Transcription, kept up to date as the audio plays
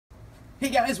Hey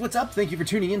guys, what's up? Thank you for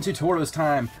tuning in to Toro's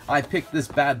Time. I picked this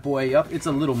bad boy up. It's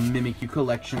a little Mimiku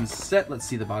collection set. Let's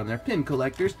see the bottom there. Pin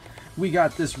collectors. We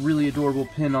got this really adorable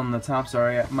pin on the top.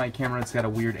 Sorry, my camera, it's got a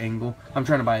weird angle. I'm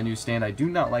trying to buy a new stand. I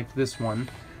do not like this one.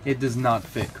 It does not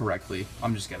fit correctly.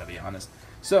 I'm just gonna be honest.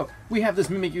 So, we have this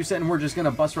Mimiku set and we're just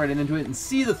gonna bust right into it and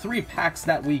see the 3 packs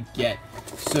that we get.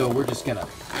 So, we're just gonna,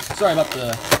 sorry about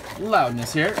the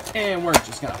loudness here, and we're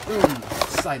just gonna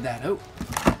slide that out.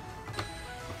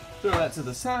 Throw that to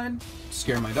the side,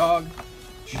 scare my dog.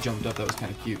 She jumped up, that was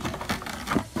kind of cute.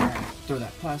 Alright, throw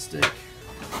that plastic.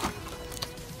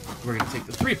 We're going to take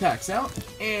the 3 packs out,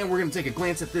 and we're going to take a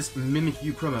glance at this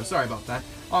Mimiku promo. Sorry about that.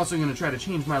 Also going to try to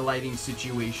change my lighting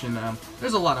situation.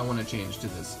 There's a lot I want to change to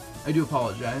this. I do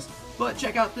apologize. But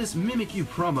check out this Mimiku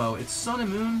promo. It's Sun and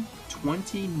Moon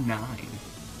 29.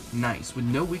 Nice. With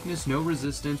no weakness, no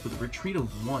resistance, with a retreat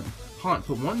of 1. Haunt.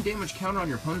 Put 1 damage counter on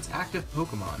your opponent's active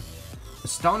Pokemon.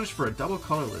 Astonish for a double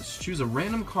colorless. Choose a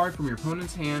random card from your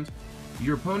opponent's hand.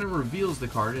 Your opponent reveals the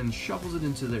card and shuffles it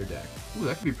into their deck. Ooh,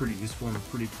 that could be pretty useful and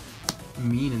pretty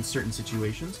mean in certain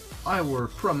situations. Our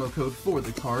promo code for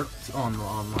the card on the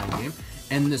online game.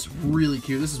 And this really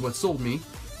cute, this is what sold me.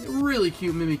 Really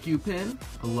cute Mimikyu pin.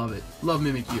 I love it. Love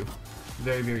Mimikyu.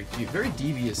 Very, very cute. Very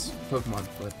devious Pokemon,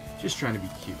 but just trying to be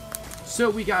cute. So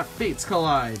we got Fates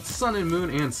Collide, Sun and Moon,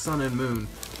 and Sun and Moon.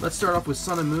 Let's start off with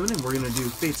Sun and Moon, and we're going to do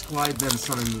Fates Collide, then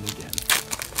Sun and Moon again.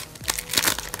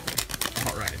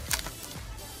 Alright.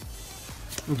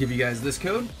 We'll give you guys this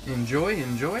code. Enjoy,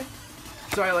 enjoy.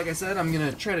 Sorry, like I said, I'm going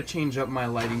to try to change up my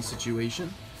lighting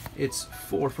situation. It's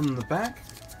 4 from the back.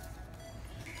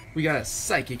 We got a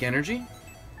Psychic Energy.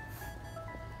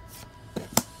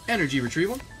 Energy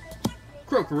Retrieval.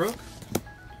 Krokorok.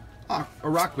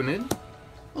 Araquanid.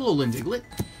 Alolan Diglett.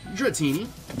 Dratini.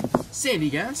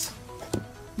 Sandygast.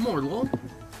 Morlul,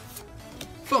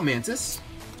 Fomantis,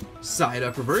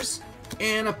 Psyduck Reverse,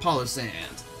 and a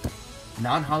Palossand.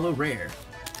 Non-holo rare.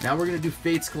 Now we're going to do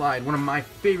Fates Collide, one of my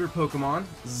favorite Pokemon,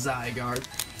 Zygarde,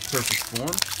 perfect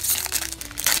form.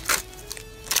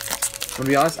 I'm going to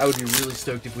be honest, I would be really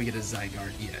stoked if we get a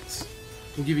Zygarde EX.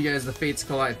 We'll give you guys the Fates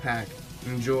Collide pack.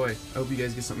 Enjoy. I hope you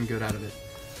guys get something good out of it.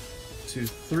 2,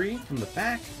 3 from the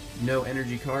back. No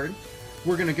energy card.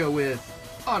 We're going to go with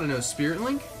Audino Spirit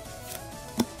Link,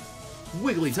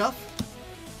 Wigglytuff,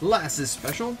 Lassus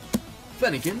Special,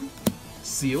 Fennekin,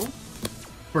 Seal,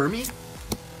 Burmy,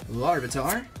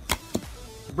 Larvitar,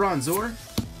 Bronzor,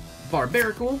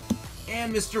 Barbaracle,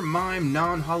 and Mr. Mime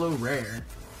non-holo rare.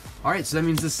 Alright, so that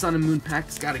means this Sun and Moon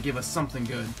pack's gotta give us something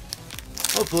good.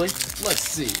 Hopefully. Let's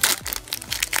see.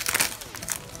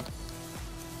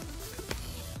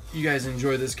 You guys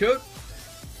enjoy this code.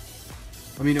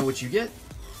 Let me know what you get.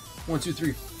 1, 2,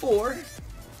 3, 4.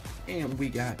 And we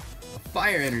got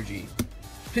Fire Energy,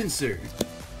 Pinsir,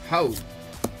 How,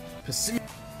 Pacific.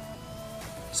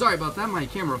 Sorry about that, my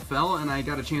camera fell and I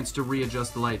got a chance to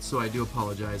readjust the lights, so I do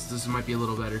apologize. This might be a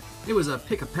little better. It was a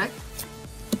Pick-a-Peck,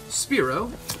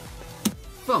 Spearow,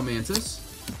 Fomantis,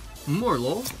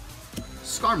 Morlul,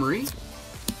 Skarmory,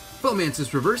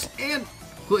 Fomantis Reverse, and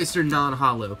Glacier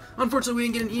non-holo. Unfortunately,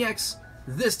 we didn't get an EX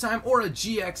this time or a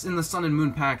GX in the Sun and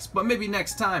Moon packs, but maybe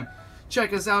next time.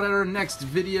 Check us out at our next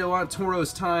video on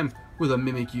Toro's Time with a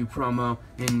Mimikyu promo.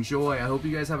 Enjoy. I hope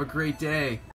you guys have a great day.